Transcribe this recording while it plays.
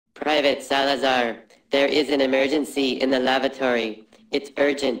Private Salazar, there is an emergency in the lavatory. It's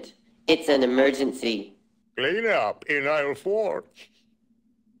urgent. It's an emergency. Clean up in aisle 4.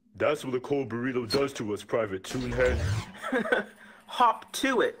 That's what the cold burrito does to us, Private Toonhead. Hop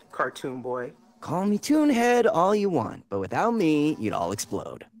to it, cartoon boy. Call me Toonhead all you want, but without me, you'd all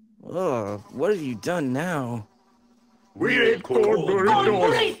explode. Ugh, what have you done now? We ate cold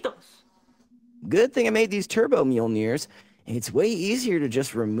burritos. Good thing I made these turbo Mjolnirs. It's way easier to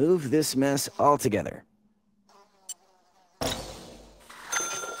just remove this mess altogether.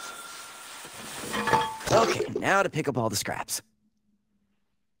 Okay, now to pick up all the scraps.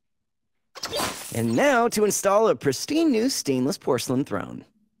 And now to install a pristine new stainless porcelain throne.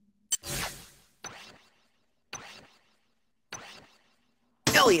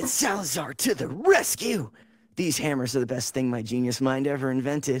 Elliot Salazar to the rescue! These hammers are the best thing my genius mind ever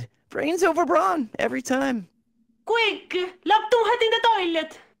invented. Brains over brawn, every time. Quick! Lock Toonhead in the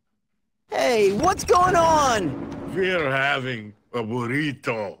toilet! Hey, what's going on? We're having a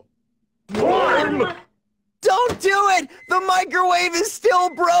burrito. Warm! Don't do it! The microwave is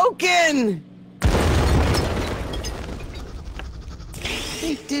still broken!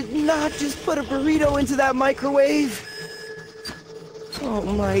 They did not just put a burrito into that microwave. Oh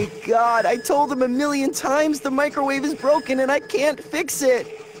my god, I told them a million times the microwave is broken and I can't fix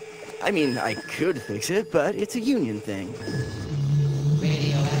it. I mean, I could fix it, but it's a union thing.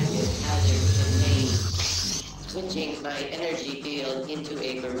 Radioactive hazard contained. Switching my energy field into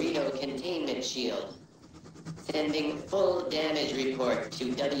a burrito containment shield. Sending full damage report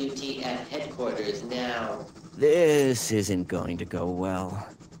to WTF headquarters now. This isn't going to go well.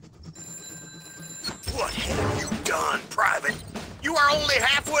 What have you done, Private? You are only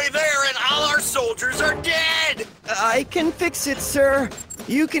halfway there and all our soldiers are dead! I can fix it, sir.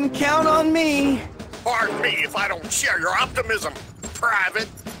 You can count on me. Pardon me if I don't share your optimism, Private.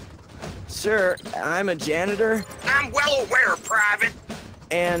 Sir, I'm a janitor. I'm well aware, Private.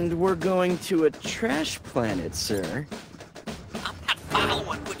 And we're going to a trash planet, sir. I'm not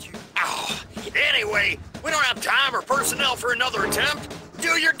following what you... Oh, anyway, we don't have time or personnel for another attempt.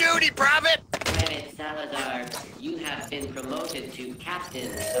 Do your duty, Private. Private Salazar, you have been promoted to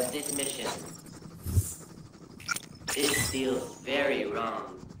captain of this mission. This feels very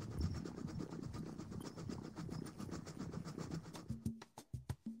wrong.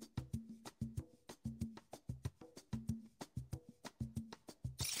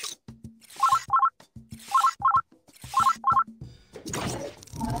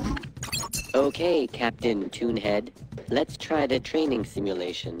 Okay, Captain Toonhead. Let's try the training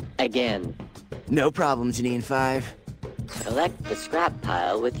simulation again. No problem, Janine 5. Collect the scrap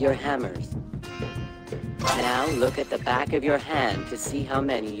pile with your hammers. Now look at the back of your hand to see how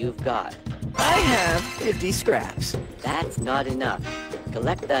many you've got. I have 50 scraps. That's not enough.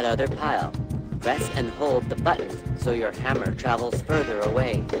 Collect that other pile. Press and hold the button so your hammer travels further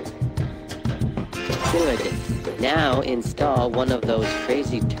away. Good. Now install one of those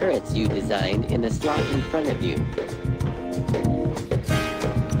crazy turrets you designed in the slot in front of you.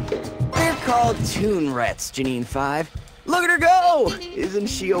 They're called Toonrets, Janine 5. Look at her go! Isn't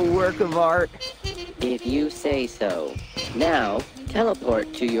she a work of art? If you say so. Now,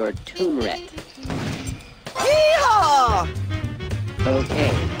 teleport to your Toonret. Yeehaw!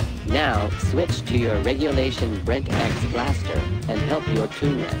 Okay. Now, switch to your regulation Brent X blaster and help your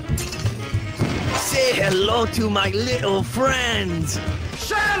Toonret. Say hello to my little friends!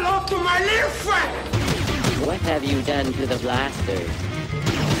 Say hello to my little friend! What have you done to the blasters?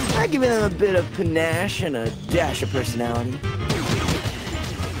 I've given them a bit of panache and a dash of personality.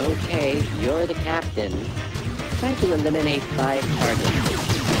 Okay, you're the captain. Try to eliminate 5 targets.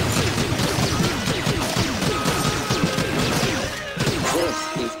 This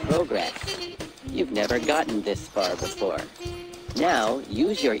is progress. You've never gotten this far before. Now,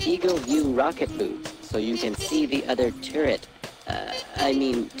 use your Eagle View rocket boots so you can see the other turret,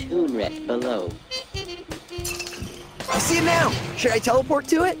 Toonret below. I see it now! Should I teleport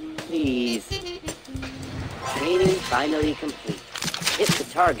to it? Please. Training finally complete. Hit the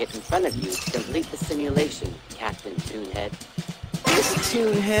target in front of you to complete the simulation, Captain Toonhead. This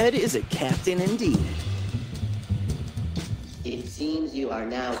Toonhead is a captain indeed. It seems you are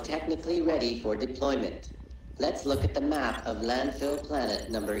now technically ready for deployment. Let's look at the map of landfill planet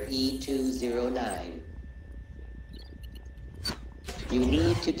number E209. You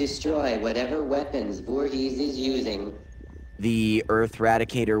need to destroy whatever weapons Voorhees is using. The Earth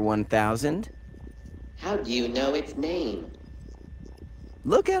Radicator 1000? How do you know its name?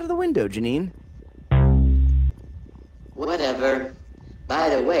 Look out of the window, Janine. Whatever. By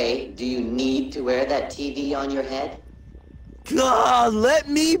the way, do you need to wear that TV on your head? God, let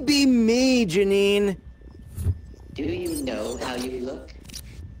me be me, Janine. Do you know how you look?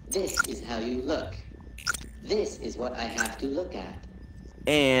 This is how you look. This is what I have to look at.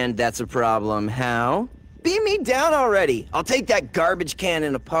 And that's a problem, how? Beam me down already. I'll take that garbage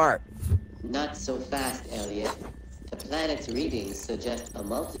cannon apart. Not so fast, Elliot. The planet's readings suggest a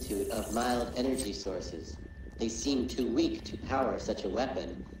multitude of mild energy sources. They seem too weak to power such a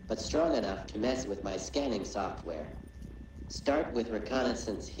weapon, but strong enough to mess with my scanning software. Start with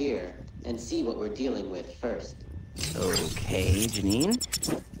reconnaissance here, and see what we're dealing with first. Okay,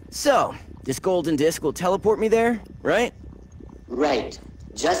 Janine. So, this golden disc will teleport me there, right? Right.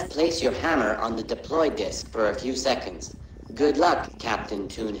 Just place your hammer on the deploy disk for a few seconds. Good luck, Captain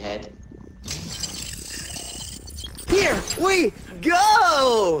Toonhead. Here we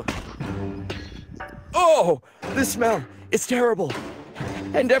go! Oh, the smell. It's terrible.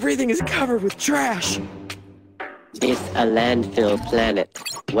 And everything is covered with trash. It's a landfill planet.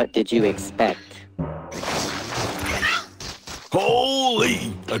 What did you expect?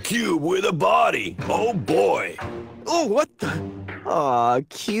 Holy! A cube with a body! Oh boy! Oh, what the? Aw,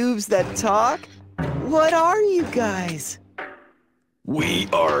 cubes that talk? What are you guys? We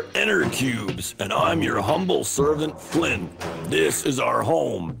are EnerCubes, and I'm your humble servant, Flynn. This is our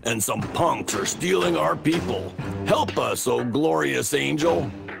home, and some punks are stealing our people. Help us, oh glorious angel.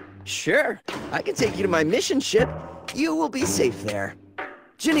 Sure, I can take you to my mission ship. You will be safe there.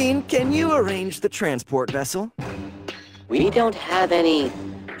 Janine, can you arrange the transport vessel? We don't have any...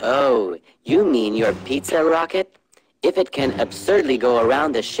 Oh, you mean your pizza rocket? If it can absurdly go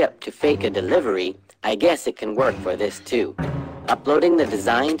around the ship to fake a delivery, I guess it can work for this too. Uploading the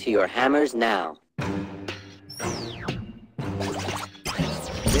design to your hammers now.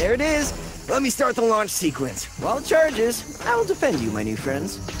 There it is. Let me start the launch sequence. While it charges, I will defend you, my new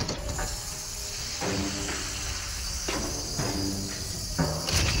friends.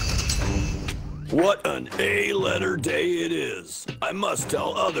 What an A-letter day it is. I must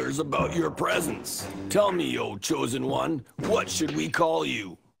tell others about your presence. Tell me, O chosen one, what should we call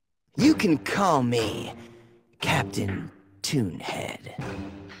you? You can call me Captain Toonhead.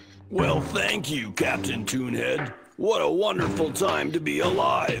 Well, thank you, Captain Toonhead. What a wonderful time to be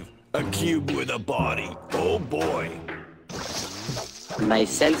alive. A cube with a body. Oh boy. My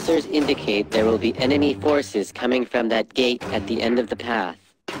sensors indicate there will be enemy forces coming from that gate at the end of the path.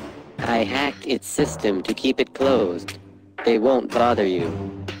 I hacked its system to keep it closed. They won't bother you.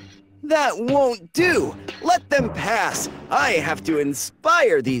 That won't do! Let them pass! I have to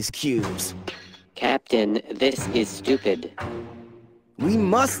inspire these cubes. Captain, this is stupid. We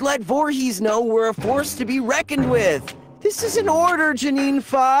must let Voorhees know we're a force to be reckoned with. This is an order, Janine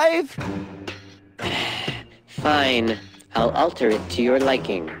 5. Fine. I'll alter it to your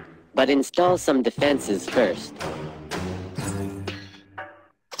liking. But install some defenses first.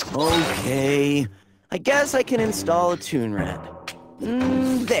 Okay. I guess I can install a Toonhead.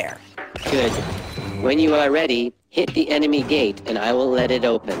 There. Good. When you are ready, hit the enemy gate and I will let it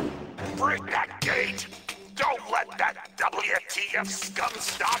open. Break that gate! Don't let that WTF scum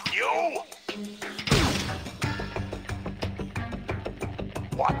stop you!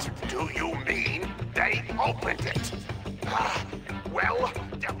 What do you mean they opened it? Well,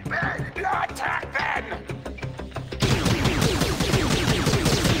 then, attack then!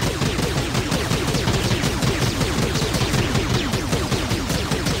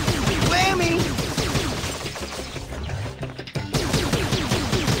 Whammy!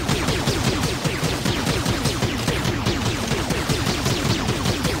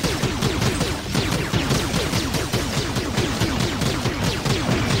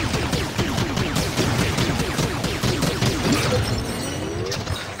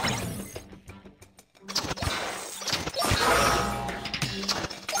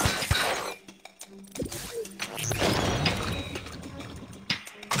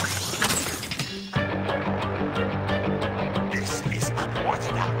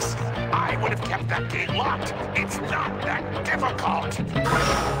 That gate locked. It's not that difficult.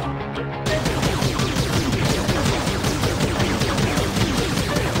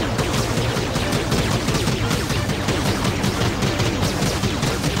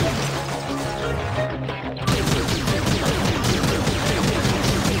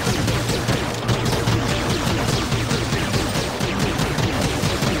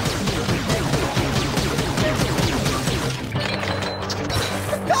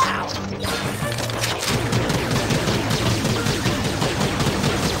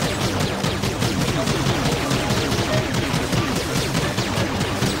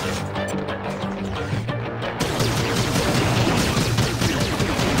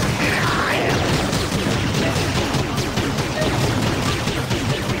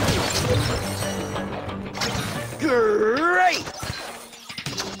 Great!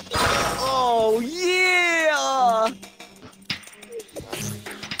 Oh, yeah!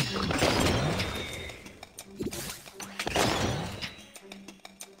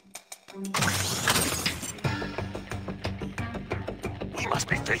 We must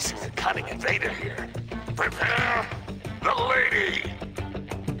be facing a cunning invader here. Prepare the lady!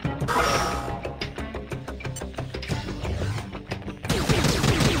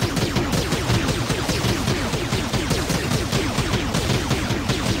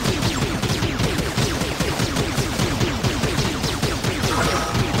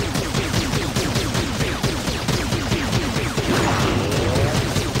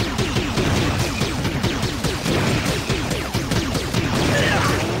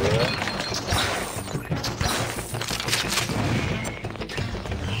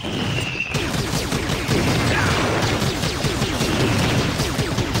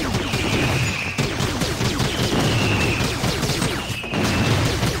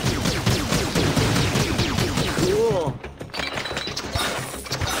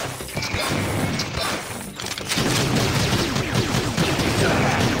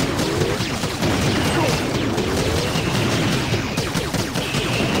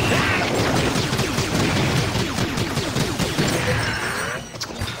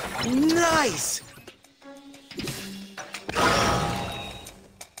 Nice!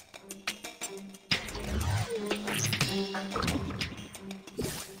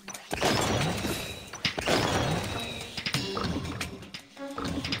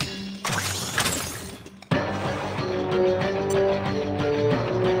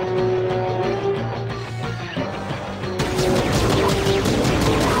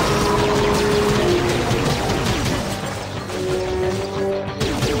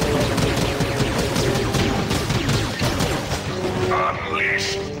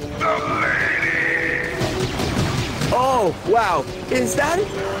 Oh, wow. Is that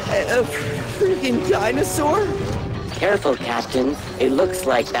a freaking dinosaur? Careful, Captain. It looks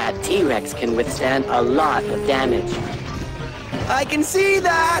like that T-Rex can withstand a lot of damage. I can see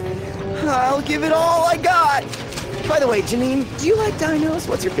that! I'll give it all I got! By the way, Janine, do you like dinos?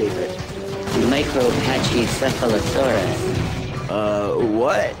 What's your favorite? Micropachycephalosaurus.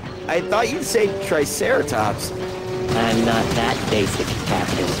 What? I thought you'd say Triceratops. I'm not that basic,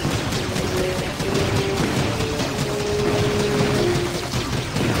 Captain.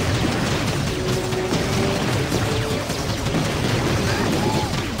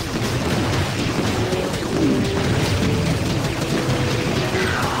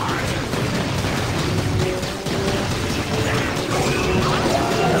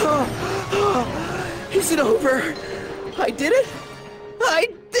 Is it over? I did it? I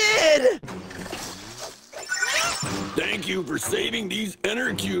did! Thank you for saving these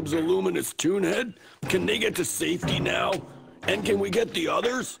EnerCubes, Illuminous Toonhead. Can they get to safety now? And can we get the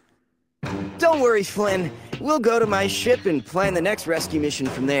others? Don't worry, Flynn. We'll go to my ship and plan the next rescue mission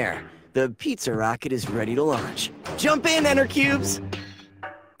from there. The pizza rocket is ready to launch. Jump in, EnerCubes!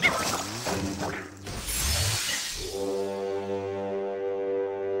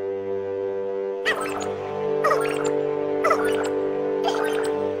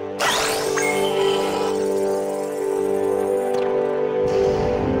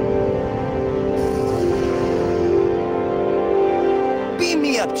 Beam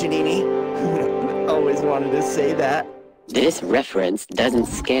me up, Janini. Always wanted to say that. This reference doesn't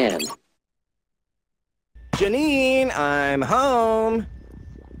scam. Janine, I'm home.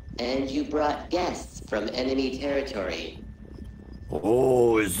 And you brought guests from enemy territory.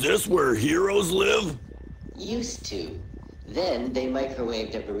 Oh, is this where heroes live? Used to. Then they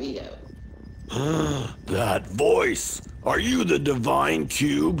microwaved a burrito. That voice. Are you the Divine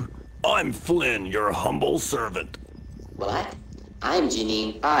Cube? I'm Flynn, your humble servant. What? I'm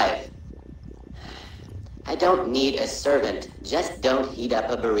Janine 5. I don't need a servant. Just don't heat up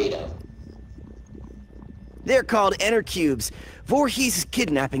a burrito. They're called EnerCubes. Voorhees is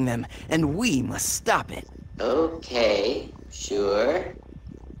kidnapping them, and we must stop it. Okay, sure.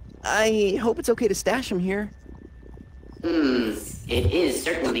 I hope it's okay to stash them here. It is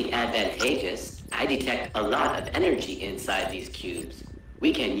certainly advantageous. I detect a lot of energy inside these cubes.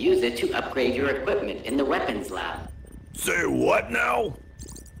 We can use it to upgrade your equipment in the weapons lab. Say what now?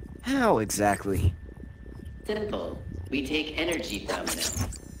 How exactly? Simple. We take energy from them.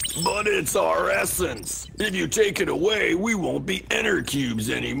 But it's our essence. If you take it away, we won't be EnerCubes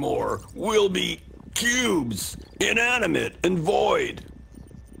anymore. We'll be cubes, inanimate and void.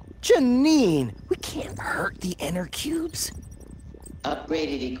 Janine, we can't hurt the EnerCubes.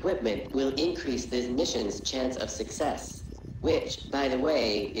 Upgraded equipment will increase this mission's chance of success, which, by the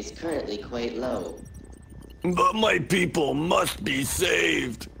way, is currently quite low. But my people must be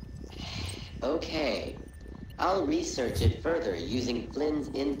saved. Okay. I'll research it further using Flynn's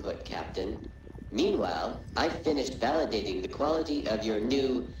input, Captain. Meanwhile, I've finished validating the quality of your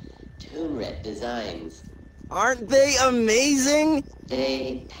new Toonhead designs. Aren't they amazing?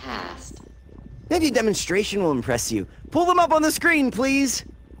 They passed. Maybe a demonstration will impress you. Pull them up on the screen, please.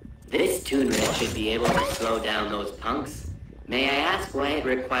 This Toonhead should be able to slow down those punks. May I ask why it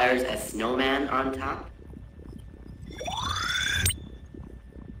requires a snowman on top?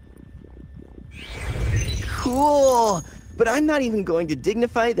 Cool. But I'm not even going to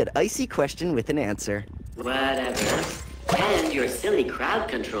dignify that icy question with an answer. Whatever. And your silly crowd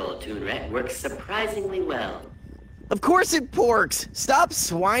control, Toonhead, works surprisingly well. Of course it porks. Stop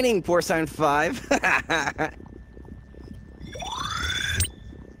swining, Porcine 5.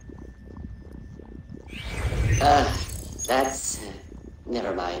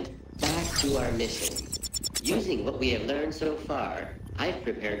 Never mind. Back to our mission. Using what we have learned so far, I've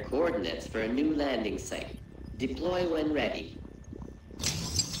prepared coordinates for a new landing site. Deploy when ready.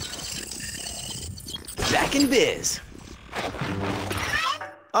 Back in biz.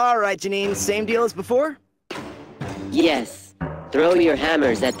 All right, Janine, same deal as before? Yes. Throw your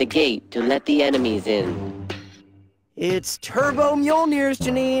hammers at the gate to let the enemies in. It's Turbo Mjolnirs,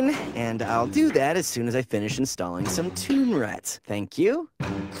 Janine, and I'll do that as soon as I finish installing some Toonheads. Thank you.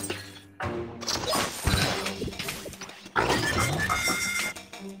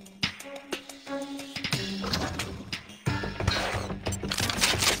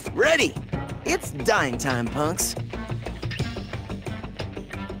 Ready! It's dying time, punks.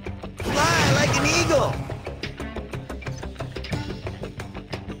 Fly like an eagle!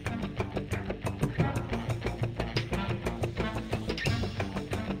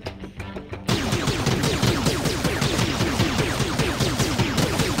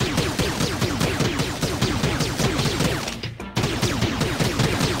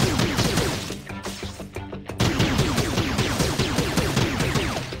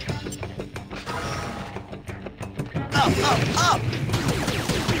 Up!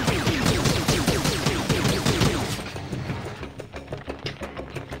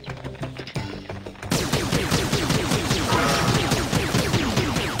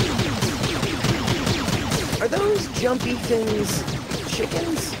 Are those jumpy things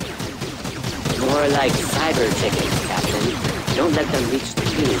chickens? More like Cyberchickens, Captain. Don't let them reach the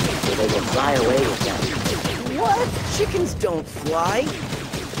tube, or they will fly away with them. What? Chickens don't fly.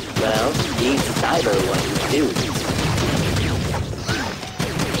 Well, these cyber ones do.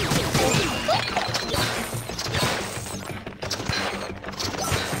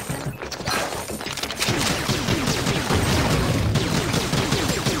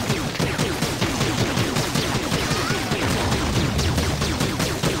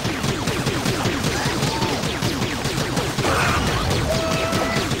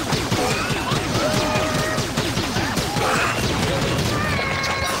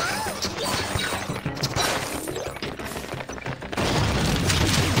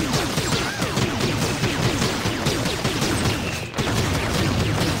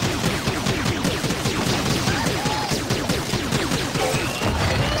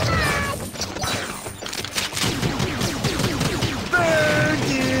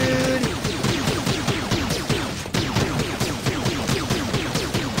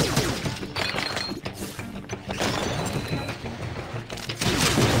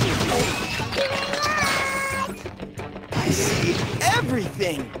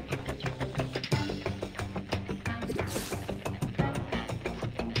 Everything!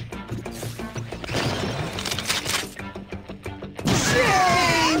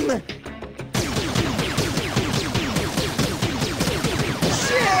 Shame!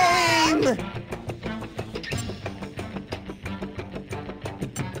 Shame!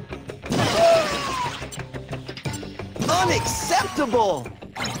 Unacceptable!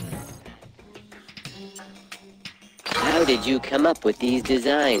 How did you come up with these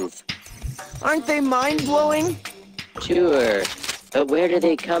designs? Aren't they mind-blowing? Sure, but where do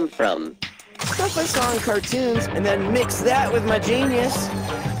they come from? Stuff I saw in cartoons, and then mix that with my genius.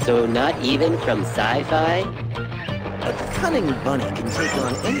 So not even from sci-fi? A cunning bunny can take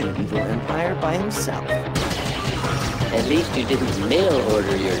on any evil empire by himself. At least you didn't mail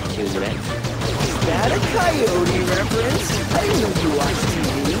order your Toonhead. Is that a coyote reference? I didn't know you watched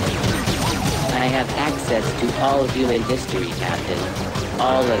TV. I have access to all human history, Captain.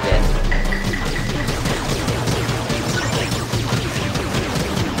 All of it.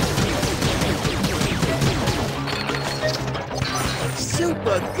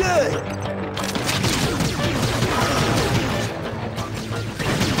 Super good!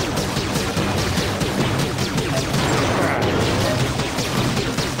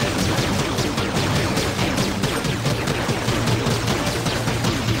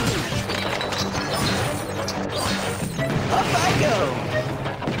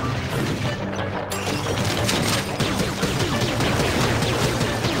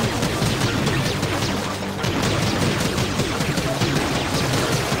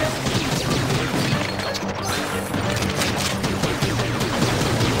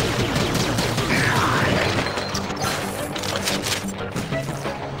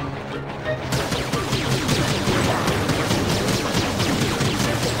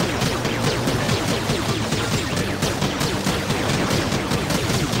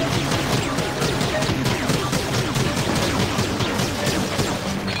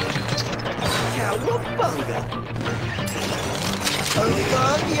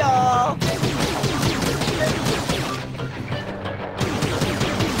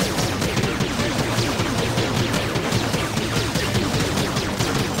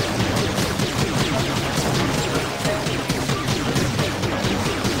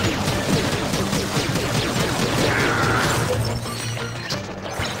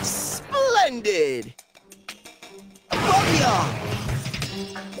 Splendid! Above y'all!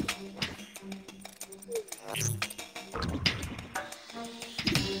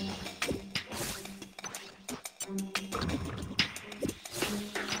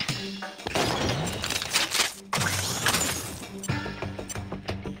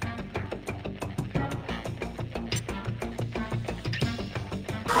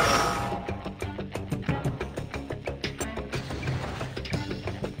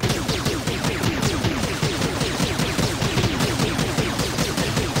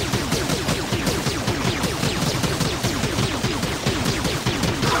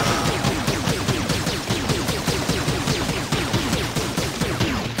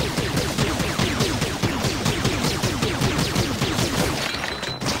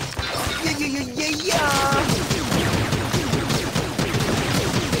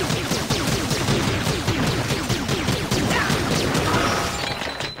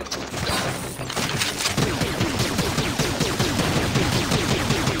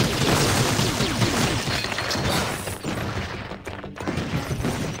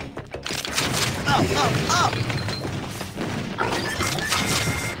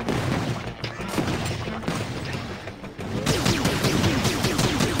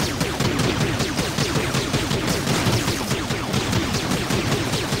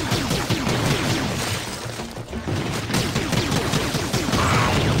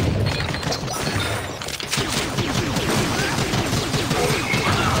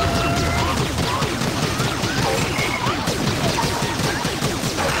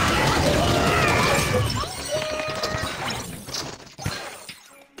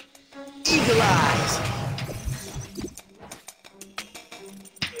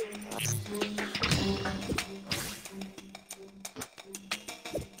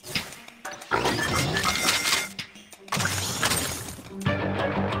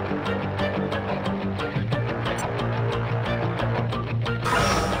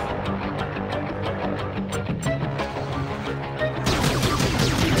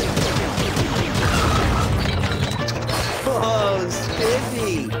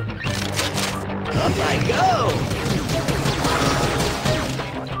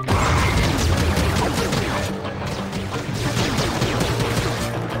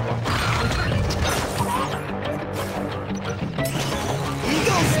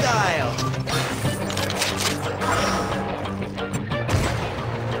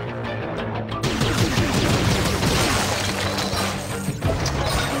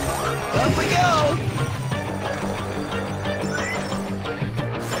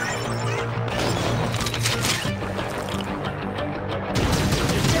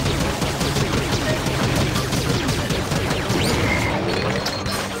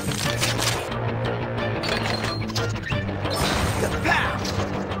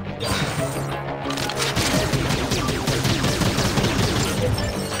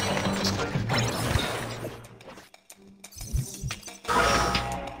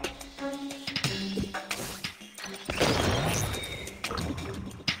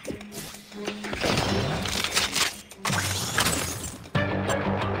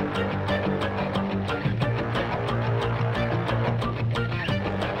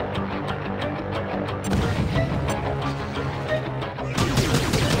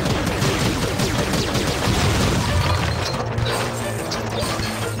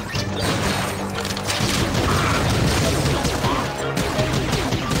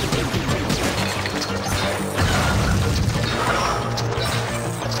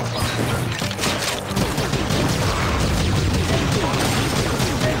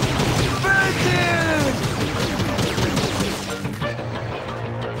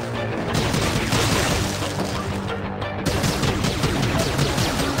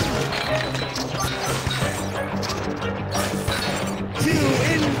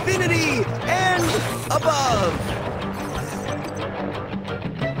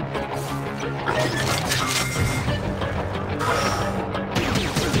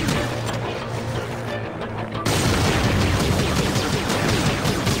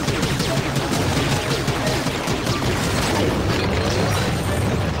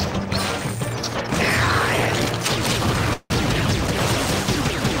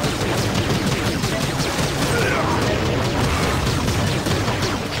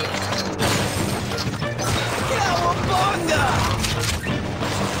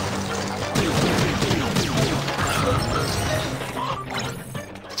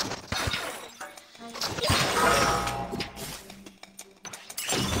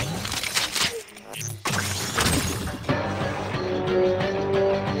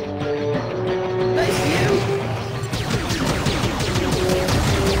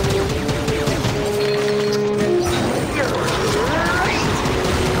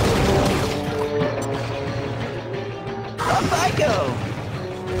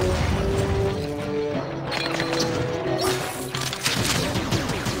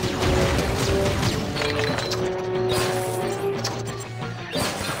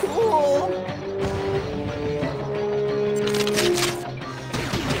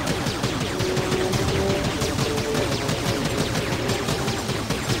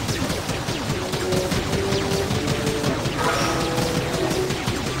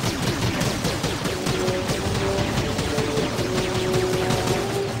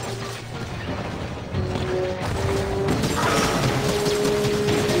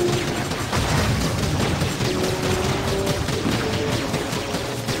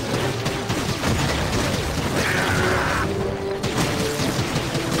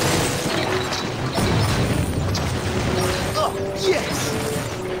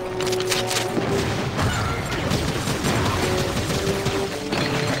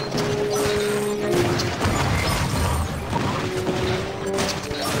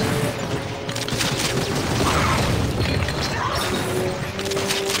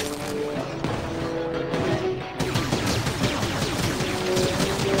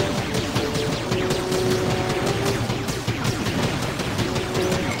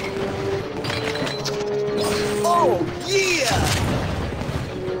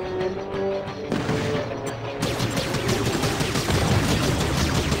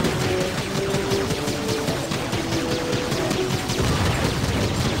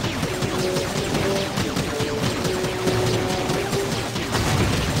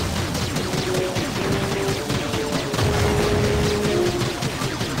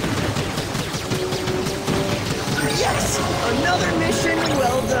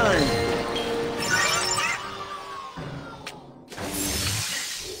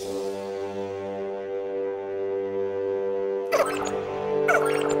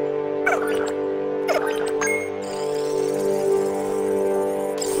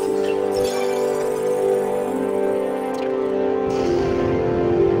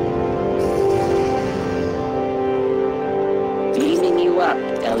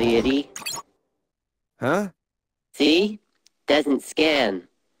 Elliot-y. Huh? See? Doesn't scan.